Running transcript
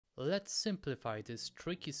Let's simplify this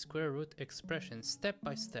tricky square root expression step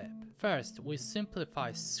by step. First, we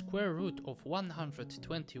simplify square root of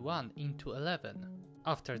 121 into 11.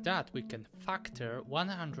 After that, we can factor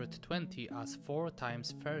 120 as 4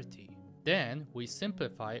 times 30. Then we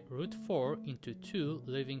simplify root 4 into 2,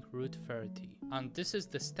 leaving root 30. And this is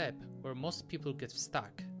the step where most people get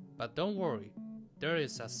stuck. But don't worry, there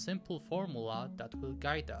is a simple formula that will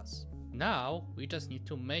guide us. Now we just need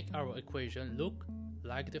to make our equation look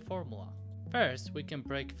like the formula. First, we can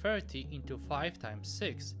break 30 into 5 times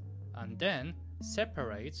 6 and then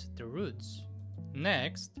separate the roots.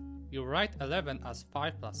 Next, you write 11 as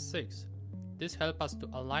 5 plus 6. This helps us to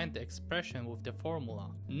align the expression with the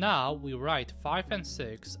formula. Now we write 5 and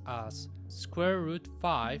 6 as square root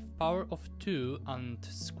 5 power of 2 and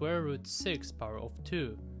square root 6 power of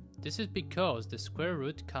 2. This is because the square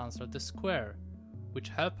root cancels the square, which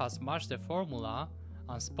helps us match the formula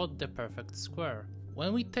and spot the perfect square.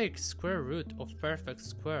 When we take square root of perfect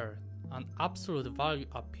square, an absolute value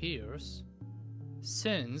appears.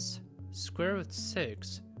 Since square root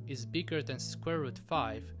 6 is bigger than square root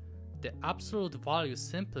 5, the absolute value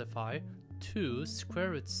simplify to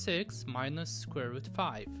square root 6 minus square root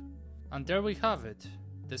 5. And there we have it,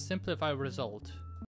 the simplified result.